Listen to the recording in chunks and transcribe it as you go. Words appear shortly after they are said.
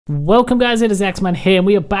Welcome guys, it is Axeman here and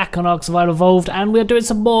we are back on Ark Survival Evolved and we are doing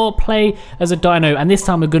some more play as a dino, and this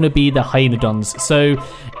time we're going to be the Hyenodons. So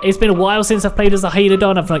it's been a while since I've played as a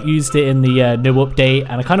Hyenodon. I've not used it in the new update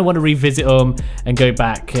and I kind of want to revisit them and go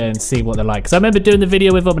back and see what they're like. Because I remember doing the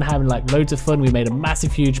video with them and having like loads of fun. We made a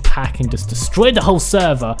massive huge pack and just destroyed the whole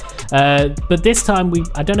server. But this time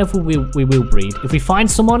I don't know if we will breed. If we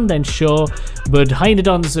find someone then sure, but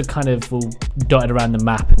Hyenodons are kind of all dotted around the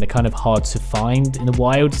map and they're kind of hard to find in the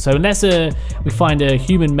wild. So unless we find a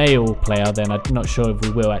human male player, then I'm not sure if we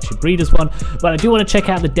will actually breed as one. But I do want to check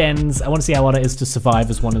out the dens. I want to see how hard it is to survive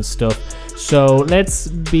as one and stuff. So let's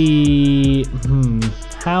be...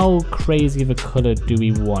 how crazy of a color do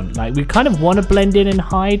we want? Like, we kind of want to blend in and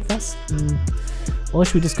hide. That's... or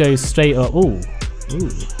should we just go straight up? Ooh.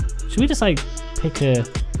 Should we just like pick a...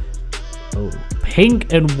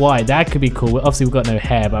 pink and white, that could be cool. Obviously we've got no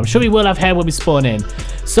hair, but I'm sure we will have hair when we spawn in.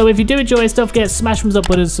 So if you do enjoy it, don't forget to smash thumbs up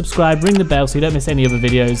button, subscribe, ring the bell so you don't miss any other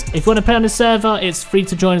videos. If you want to play on the server, it's free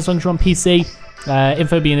to join as long as you're on PC.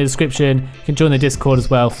 Info will be in the description. You can join the Discord as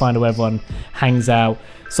well, find out where everyone hangs out.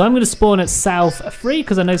 So I'm going to spawn at South 3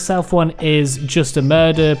 because I know South 1 is just a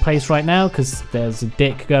murder place right now because there's a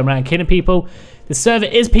dick going around killing people. The server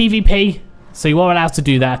is PvP, so you are allowed to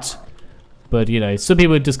do that. But, you know, some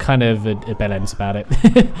people are just kind of bellends about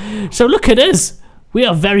it. So look at us. We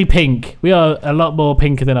are very pink. We are a lot more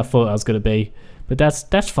pinker than I thought I was going to be. But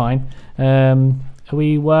that's fine. Are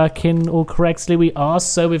we working all correctly? We are.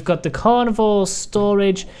 So we've got the carnivore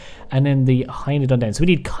storage and then the Hyenodon den. So we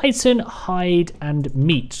need chitin, hide, and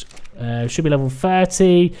meat. Should be level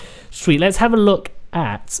 30. Sweet. Let's have a look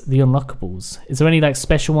at the unlockables. Is there any like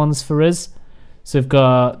special ones for us? So we've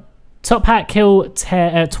got... top hat, kill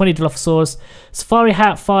 20 Dilophosaurus. Safari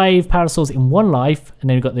hat, 5 parasaurs in 1 life. And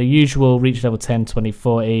then we've got the usual reach level 10, 20,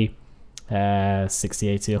 40, 60,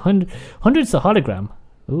 80, 100. 100's the hologram.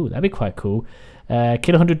 Ooh, that'd be quite cool.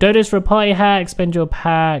 Kill 100 dodos for a party hat. Expend your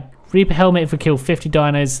pack. Reaper helmet if we kill 50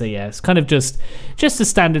 dinos. So yeah, it's kind of just the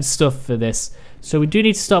standard stuff for this. So we do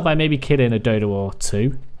need to start by maybe killing a dodo or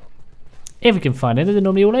 2. If we can find any. They're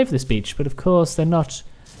normally all over this beach. But of course, they're not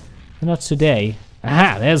today.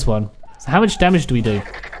 Aha, there's one. So how much damage do we do?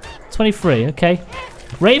 23, okay.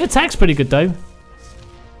 Rate of attack's pretty good though.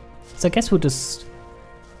 So I guess we'll just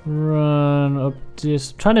run up,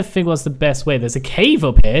 just trying to figure what's the best way. There's a cave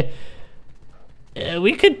up here.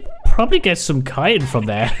 We could probably get some chitin from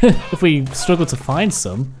there if we struggle to find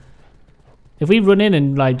some. If we run in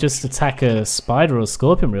and like just attack a spider or a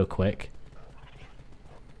scorpion real quick.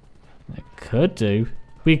 It could do.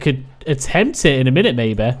 We could attempt it in a minute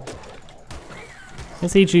maybe.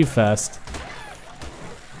 Let's eat you first.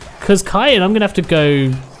 Because chitin, I'm going to have to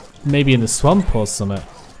go maybe in the swamp or something.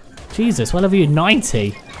 Jesus, what level are you?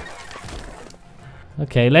 90.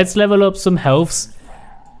 Okay, let's level up some healths.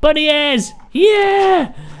 Bunny ears!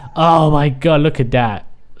 Yeah! Oh my god, look at that.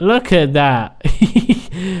 Look at that.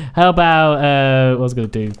 How about, what was I going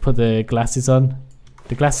to do? Put the glasses on.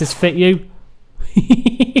 The glasses fit you?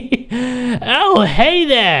 Oh, hey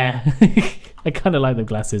there! I kind of like the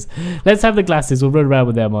glasses. Let's have the glasses. We'll run around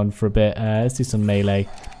with them on for a bit. Let's do some melee.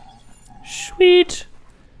 Sweet.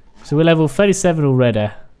 So we're level 37 already.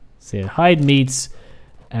 So yeah, hide meats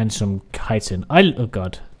and some chitin. Oh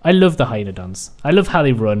god. I love the Hyenodons. I love how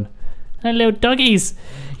they run. And little doggies.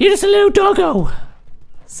 You're just a little doggo.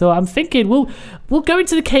 So I'm thinking we'll go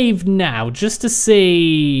into the cave now just to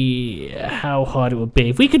see how hard it would be.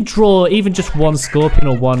 If we could draw even just one scorpion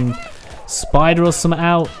or one spider or something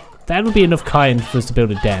out, that would be enough chitin for us to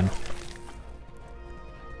build a den.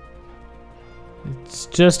 It's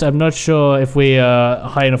just, I'm not sure if we are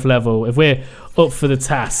high enough level, if we're up for the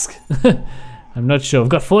task. I'm not sure. We've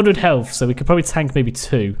got 400 health, so we could probably tank maybe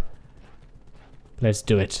 2. Let's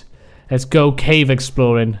do it. Let's go cave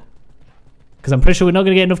exploring. Because I'm pretty sure we're not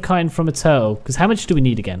going to get enough chitin from a turtle. Because how much do we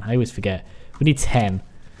need again? I always forget. We need 10.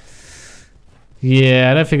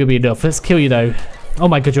 Yeah, I don't think it'll be enough. Let's kill you though. Oh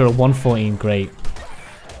my god, you're a 114. Great.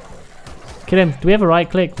 Kill him. Do we have a right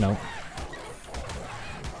click? No.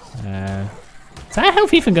 Is our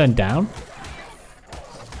health even going down?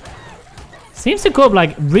 Seems to go up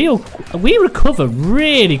like real... We recover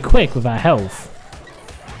really quick with our health.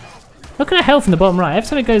 Look at our health in the bottom right. Every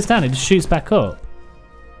time it goes down, it just shoots back up.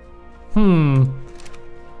 Am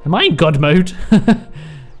I in God mode?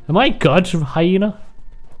 Am I God from hyena?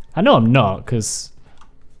 I know I'm not because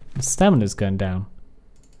the stamina's going down.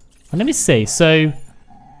 Well, let me see. So...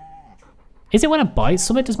 is it when I bite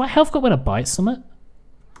something? Does my health go up when I bite something?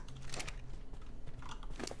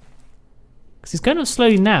 Because it's going up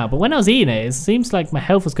slowly now, but when I was eating it, it seems like my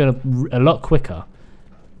health was going up a lot quicker.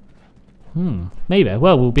 Maybe.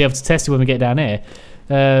 Well, we'll be able to test it when we get down here.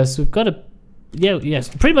 So we've got to... Yeah, yes.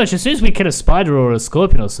 Pretty much as soon as we kill a spider or a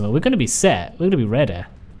scorpion or something, we're going to be set. We're going to be ready.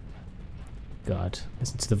 God,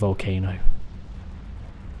 listen to the volcano.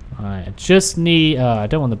 Alright, I just need... I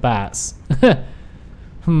don't want the bats.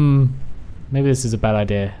 Maybe this is a bad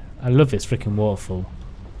idea. I love this freaking waterfall.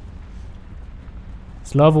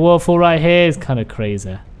 This lava waterfall right here is kind of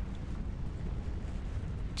crazy.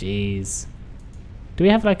 Jeez. Do we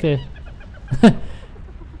have like a...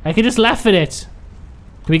 I can just laugh at it.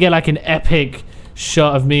 Can we get like an epic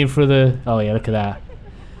shot of me in front of the... Oh yeah, look at that.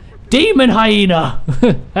 Demon hyena!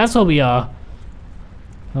 That's what we are.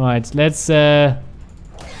 Alright, let's... Can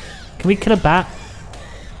we kill a bat?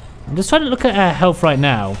 I'm just trying to look at our health right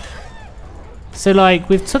now. So like,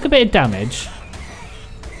 we've took a bit of damage.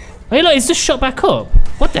 Oh look, it's just shot back up.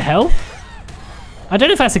 What the hell? I don't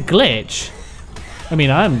know if that's a glitch. I mean,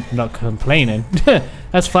 I'm not complaining.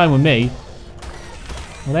 That's fine with me.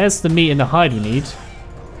 Well, there's the meat and the hide we need.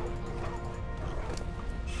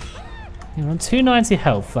 We're on 290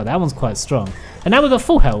 health. Oh, that one's quite strong. And now we've got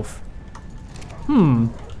full health.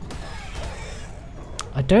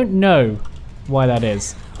 I don't know why that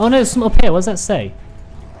is. Oh no, there's some up here. What does that say?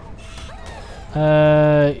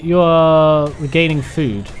 You are regaining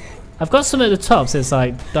food. I've got some at the top, so it's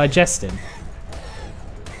like digesting.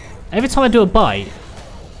 Every time I do a bite.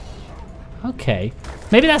 Okay.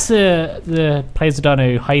 Maybe that's the Plays of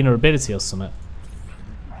Dino hyena ability or something.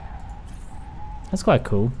 That's quite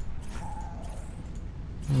cool.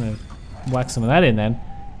 I'm gonna whack some of that in then.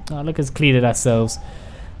 Oh, look, it's cleaned ourselves.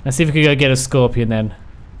 Let's see if we can go get a scorpion then.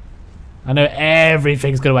 I know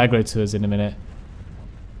everything's gonna aggro to us in a minute.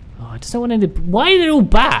 Oh, I just don't want any... Why are they all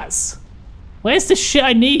bats? Where's the shit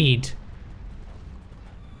I need?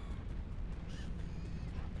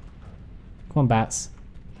 Come on, bats.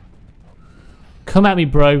 Come at me,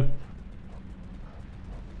 bro.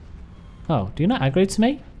 Oh, do you not aggro to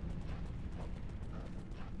me?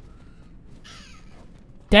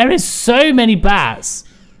 There is so many bats.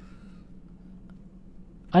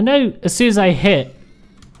 I know as soon as I hit...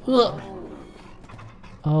 Ugh.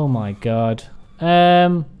 Oh my god.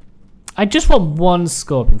 I just want one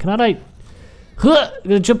scorpion. Can I like... I'm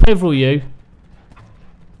gonna jump over all you.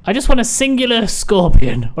 I just want a singular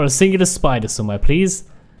scorpion or a singular spider somewhere, please.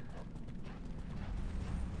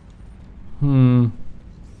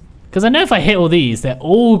 Because I know if I hit all these, they're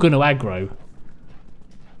all gonna aggro.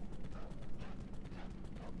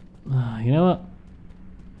 You know what?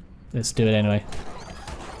 Let's do it anyway.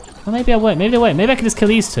 Well, maybe I won't. Maybe I won't. Maybe I can just kill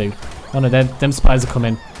these two. Oh no, them spiders are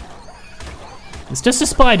coming. It's just the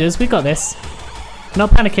spiders. We got this.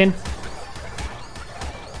 Not panicking.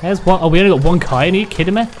 There's one. Oh, we only got one Kayan. Are you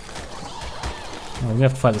kidding me? Oh, we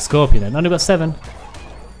have to fight the scorpion then. Only got 7.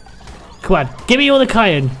 Come on, give me all the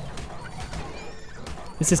Kayan.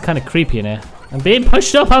 This is kind of creepy in here. I'm being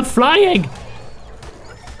pushed up. I'm flying.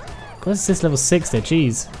 What's this level 6 there?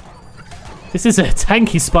 Jeez. This is a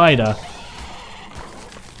tanky spider.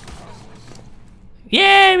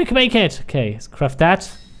 Yeah, we can make it. Okay, let's craft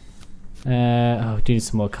that. Oh, we do need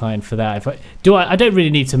some more kind for that. I don't really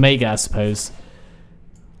need to make it, I suppose.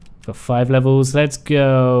 Got 5 levels. Let's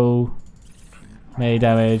go. Melee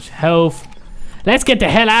damage, health. Let's get the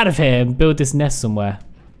hell out of here and build this nest somewhere.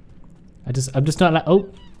 I'm just not allowed. Oh,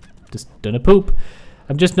 just done a poop.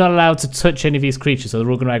 I'm just not allowed to touch any of these creatures, so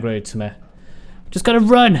they're all gonna aggro to me. Just gotta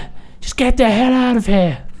run. Just get the hell out of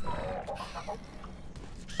here.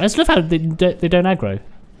 I just love how they don't aggro.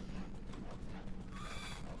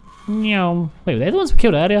 Wait, were they the ones we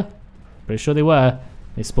killed earlier? Pretty sure they were.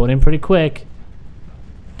 They spawned in pretty quick.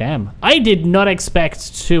 Damn. I did not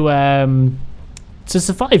expect to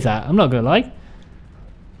survive that. I'm not gonna lie.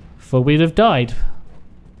 Thought we'd have died.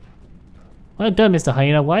 Well done, Mr.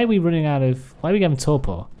 Hyena. Why are we running out of... Why are we getting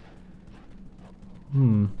torpor?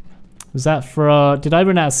 Was that for... did I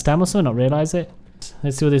run out of stam or something? Not realise it?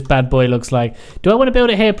 Let's see what this bad boy looks like. Do I want to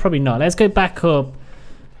build it here? Probably not. Let's go back up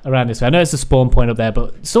around this way. I know it's a spawn point up there,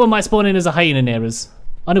 but someone might spawn in as a hyena near us.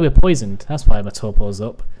 I know we're poisoned. That's why my torpor's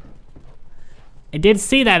up. I did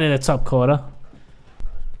see that in the top corner.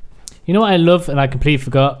 You know what I love, and I completely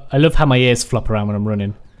forgot? I love how my ears flop around when I'm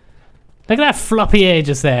running. Look at that floppy ear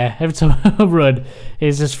just there. Every time I run,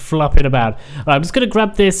 it's just flopping about. All right, I'm just going to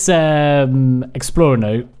grab this explorer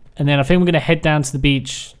note, and then I think we're going to head down to the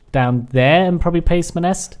beach down there and probably place my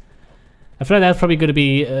nest. I feel like that's probably going to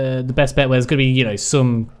be the best bet, where there's going to be, you know,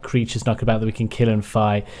 some creatures knocking about that we can kill and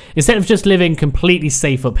fight, instead of just living completely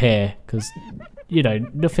safe up here, because, you know,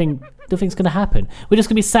 nothing's going to happen. We're just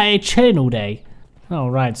going to be sat here chilling all day. All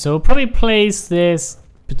right, so we'll probably place this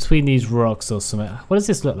between these rocks or something. What does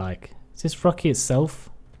this look like? Is this rocky itself?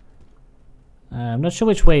 I'm not sure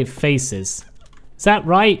which way it faces. Is that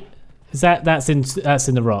right? Is that's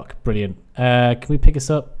in the rock? Brilliant. Can we pick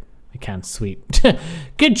this up? We can. Sweet.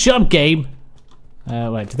 Good job, game.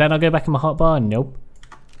 Wait, did that not go back in my hotbar? Nope.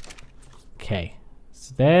 Okay.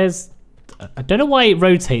 So there's... I don't know why it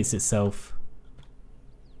rotates itself.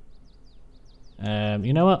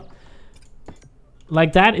 You know what?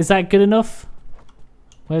 Like that? Is that good enough?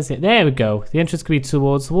 Where's it? There we go. The entrance could be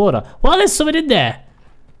towards the water. Well, there's something in there.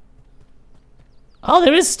 Oh,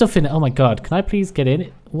 there is stuff in it. Oh my god. Can I please get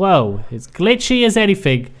in? Whoa. It's glitchy as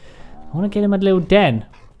anything. I want to get in my little den.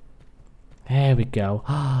 There we go.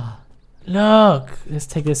 Look. Let's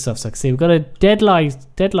take this off so I can see. We've got a dead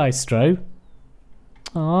lystro.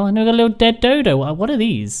 Oh, and we've got a little dead dodo. What are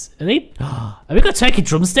these? Are they... Have we got turkey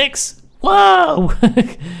drumsticks? Whoa.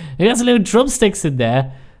 We got some little drumsticks in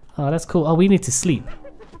there. Oh, that's cool. Oh, we need to sleep.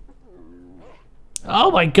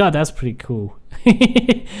 Oh my god, that's pretty cool.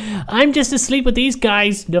 I'm just asleep with these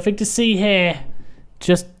guys. Nothing to see here.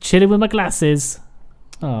 Just chilling with my glasses.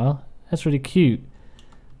 Oh, that's really cute.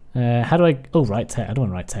 How do I... Oh, write text. I don't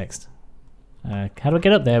want to write text. How do I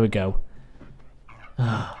get up? There we go.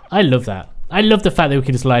 Oh, I love that. I love the fact that we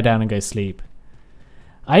can just lie down and go sleep.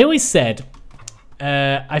 I always said,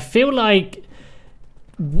 I feel like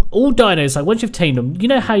all dinos, like once you've tamed them, you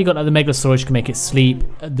know how you got like the Megalosaurus, you can make it sleep.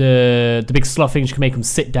 The big sloth things, you can make them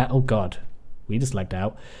sit down. Oh god, we just lagged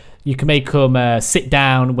out. You can make them sit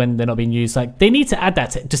down when they're not being used. Like they need to add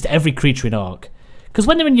that to just every creature in Ark, because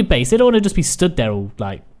when they're in your base, they don't want to just be stood there all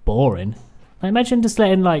like boring. Like, imagine just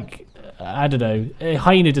letting like I don't know, a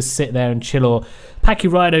hyena just sit there and chill, or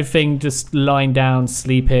Pachyrhino thing just lying down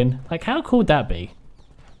sleeping. Like how cool would that be?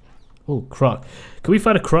 Oh, croc. Can we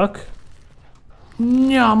find a croc?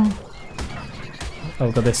 Yum.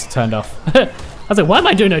 Oh, got this turned off. I was like, why am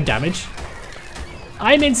I doing no damage?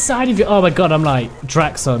 I'm inside of you. Oh my god, I'm like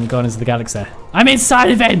Drax on Guardians of the Galaxy. I'm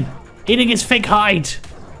inside of him, eating his fake hide.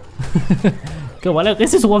 Go well, look,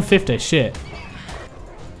 this is a 150. Shit.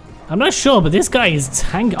 I'm not sure, but this guy is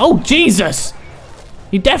tank. Oh Jesus!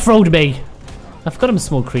 He death rolled me. I forgot I'm a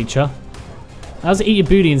small creature. I was eat your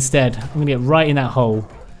booty instead. I'm gonna get right in that hole.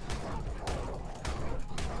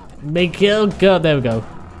 Make it, oh god, there we go.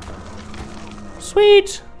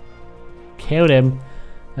 Sweet! Killed him.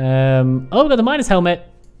 Oh, we got the miner's helmet.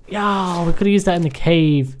 Yeah, we could have used that in the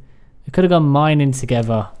cave. We could have gone mining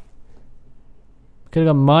together. We could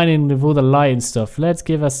have gone mining with all the light and stuff. Let's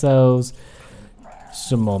give ourselves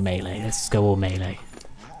some more melee. Let's just go all melee.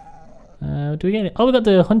 Do we get it? Oh, we got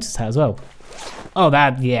the hunter's hat as well. Oh,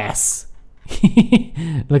 that, yes.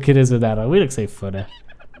 Look at us with that on. We look so funny.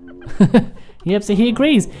 Yep, so he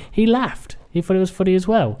agrees. He laughed. He thought it was funny as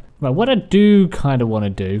well. Right, what I do kind of want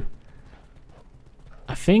to do,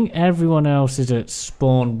 I think everyone else is at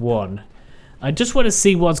spawn 1. I just want to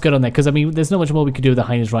see what's going on there, because I mean, there's not much more we could do with the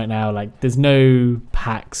hyenas right now. Like, there's no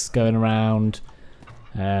packs going around.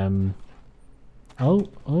 Oh,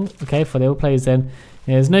 okay, for the old players then.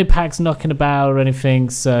 Yeah, there's no packs knocking about or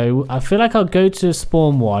anything, so I feel like I'll go to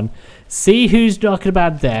spawn 1, see who's knocking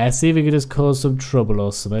about there, see if we can just cause some trouble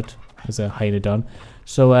or something. There's a hyena done.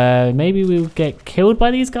 So maybe we'll get killed by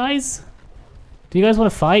these guys? Do you guys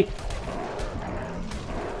want to fight?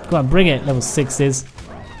 Go on, bring it, level 6s.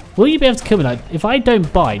 Will you be able to kill me? Like, if I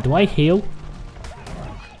don't bite, do I heal?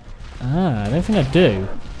 Ah, I don't think I do.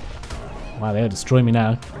 Wow, they'll destroy me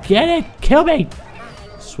now. Get it! Kill me!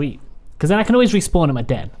 Sweet. Because then I can always respawn at my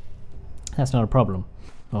den. That's not a problem.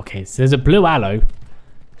 Okay, so there's a blue aloe. So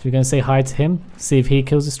we're going to say hi to him. See if he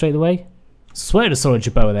kills us straight away. Swear to saw a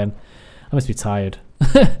Jerboa then. I must be tired.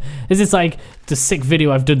 This is like the sick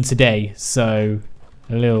video I've done today. So,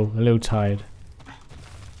 a little tired.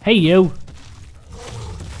 Hey, you!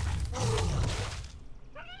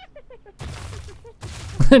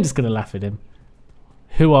 I'm just going to laugh at him.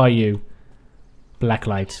 Who are you?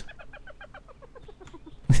 Blacklight.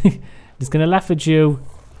 Just gonna laugh at you.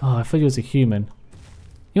 Oh, I thought you was a human.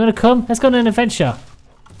 You wanna come? Let's go on an adventure.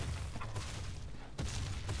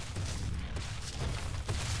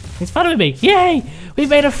 He's following me. Yay! We've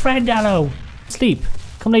made a friend, Aloe. Sleep.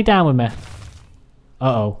 Come lay down with me.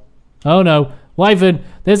 Uh-oh. Oh no. Wyvern.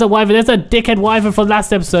 There's a wyvern. There's a dickhead wyvern from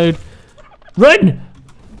last episode. Run!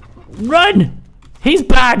 Run! He's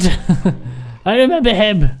bad. I remember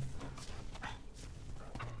him.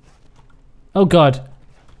 Oh god.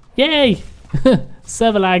 Yay!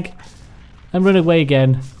 Server lag. And run away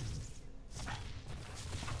again.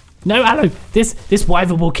 No, Aloe! This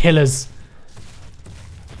wyvern will kill us.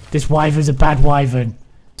 This wyvern's a bad wyvern.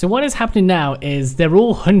 So what is happening now is they're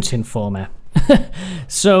all hunting for me.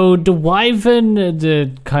 So the wyvern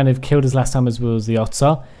that kind of killed us last time, as well as the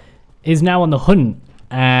otter, is now on the hunt.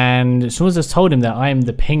 And someone's just told him that I am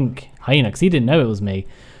the pink hyena because he didn't know it was me.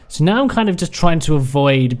 So now I'm kind of just trying to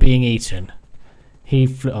avoid being eaten.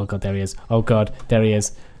 Oh god, there he is. Oh god, there he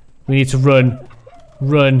is. We need to run.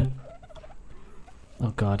 Run.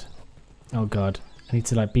 Oh god. Oh god. I need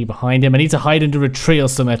to like be behind him. I need to hide under a tree or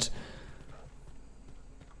something.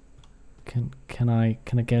 Can I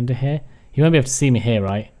get under here? You won't be able to see me here,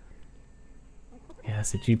 right? Yeah,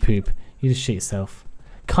 that's it. You poop. You just shit yourself.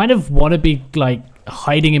 Kind of want to be like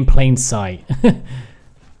hiding in plain sight.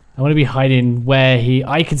 I want to be hiding where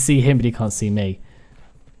I can see him, but he can't see me.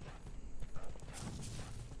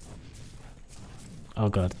 Oh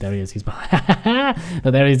god, there he is. He's behind.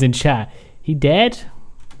 Oh, there he is in chat. He dead?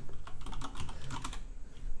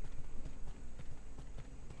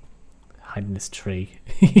 Hide in this tree.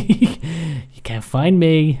 You can't find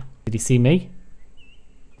me. Did he see me?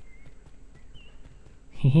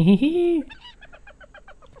 I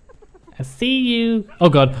see you. Oh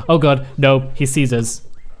god, oh god. No, he sees us.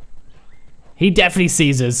 He definitely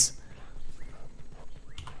sees us.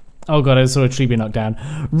 Oh god, I saw a tree be knocked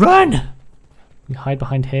down. Run! We hide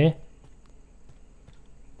behind here.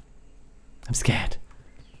 I'm scared.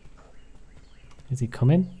 Is he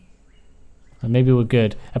coming? Or maybe we're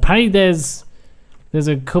good. Apparently there's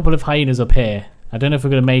a couple of hyenas up here. I don't know if we're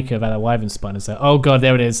gonna make it about that wyvern spawn. So, oh god,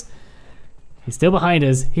 there it is. He's still behind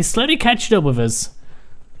us. He's slowly catching up with us.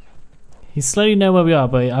 He's slowly knowing where we are,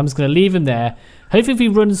 but I'm just gonna leave him there. Hopefully if he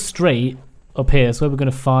runs straight up here, that's where we're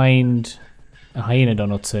gonna find a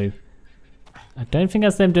hyenodon or two. I don't think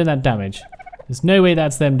that's them doing that damage. There's no way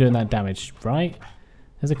that's them doing that damage, right?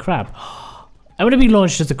 There's a crab. I want to be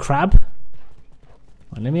launched as a crab.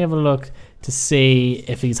 Well, let me have a look to see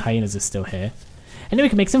if these hyenas are still here. And then we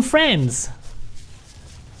can make some friends.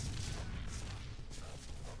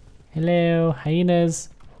 Hello, hyenas.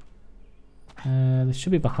 They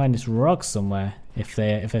should be behind this rock somewhere if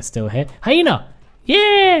they're still here. Hyena!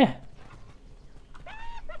 Yeah!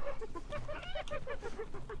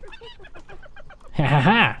 Ha ha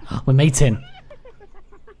ha! We're mating.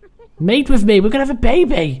 Mate with me. We're gonna have a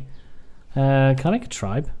baby. Can I make a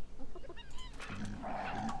tribe?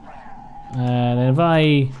 And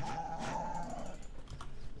if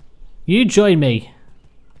you join me.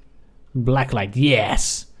 Blacklight,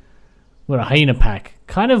 yes. We're a hyena pack.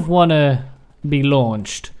 Kind of wanna be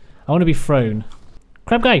launched. I wanna be thrown.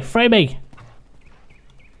 Crab guy, throw me.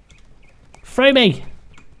 Throw me.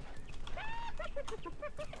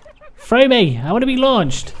 Throw me. I wanna be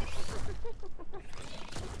launched.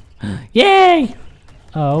 Yay!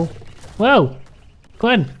 Oh. Whoa. Go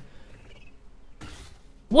on.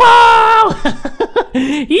 Whoa!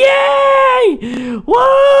 Yay!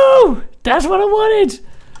 Whoa! That's what I wanted.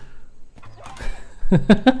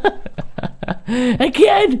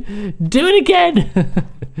 Again! Do it again!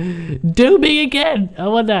 Do me again! I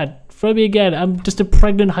want that. Throw me again. I'm just a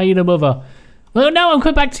pregnant hyena mother. Oh no, I'm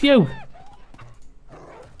coming back to you.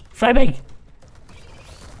 Throw me.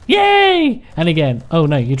 Yay! And again. Oh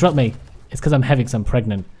no, you dropped me. It's because I'm heavy because I'm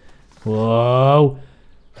pregnant. Whoa.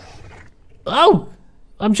 Oh!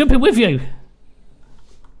 I'm jumping with you.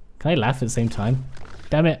 Can I laugh at the same time?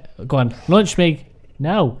 Damn it. Go on. Launch me.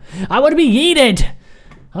 No. I want to be yeeted.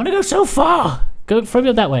 I want to go so far. Go, throw me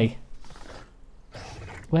up that way.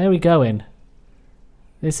 Where are we going?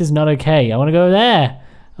 This is not okay. I want to go there.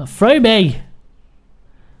 Throw me.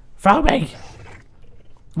 Throw me.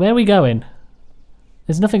 Where are we going?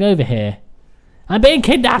 There's nothing over here. I'm being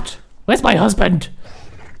kidnapped. Where's my husband?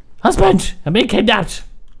 Husband, I'm being kidnapped.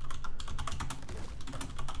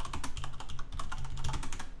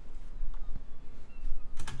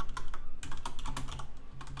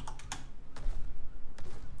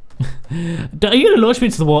 Are you gonna launch me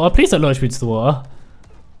into the water? Please don't launch me into the water.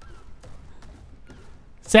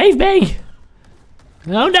 Save me!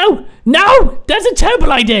 Oh no! No! That's a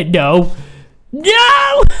terrible idea! No!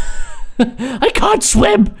 No! I can't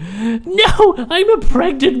swim! No! I'm a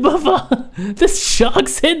pregnant mother! There's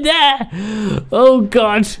sharks in there! Oh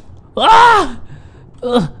god! Ah!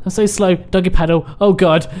 Ugh, I'm so slow. Doggy paddle. Oh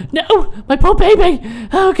god. No! My poor baby!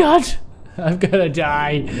 Oh god! I'm gonna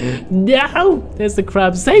die. No! There's the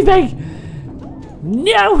crab. Save me!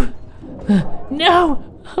 No! No!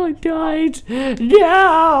 Oh, I died.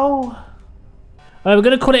 No! Alright, we're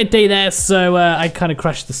going to call it a day there, so I kind of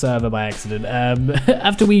crashed the server by accident.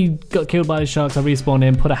 After we got killed by the sharks, I respawned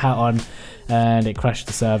in, put a hat on, and it crashed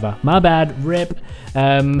the server. My bad, rip.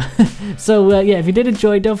 So yeah, if you did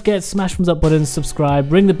enjoy, don't forget to smash thumbs up button,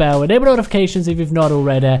 subscribe, ring the bell, enable notifications if you've not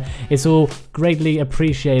already. It's all greatly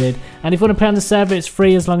appreciated. And if you want to play on the server, it's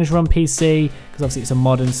free as long as you're on PC, because obviously it's some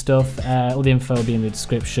modern stuff. All the info will be in the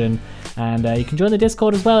description. And you can join the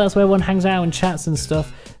Discord as well, that's where everyone hangs out and chats and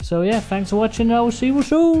stuff. So yeah, thanks for watching, I will see you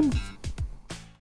soon.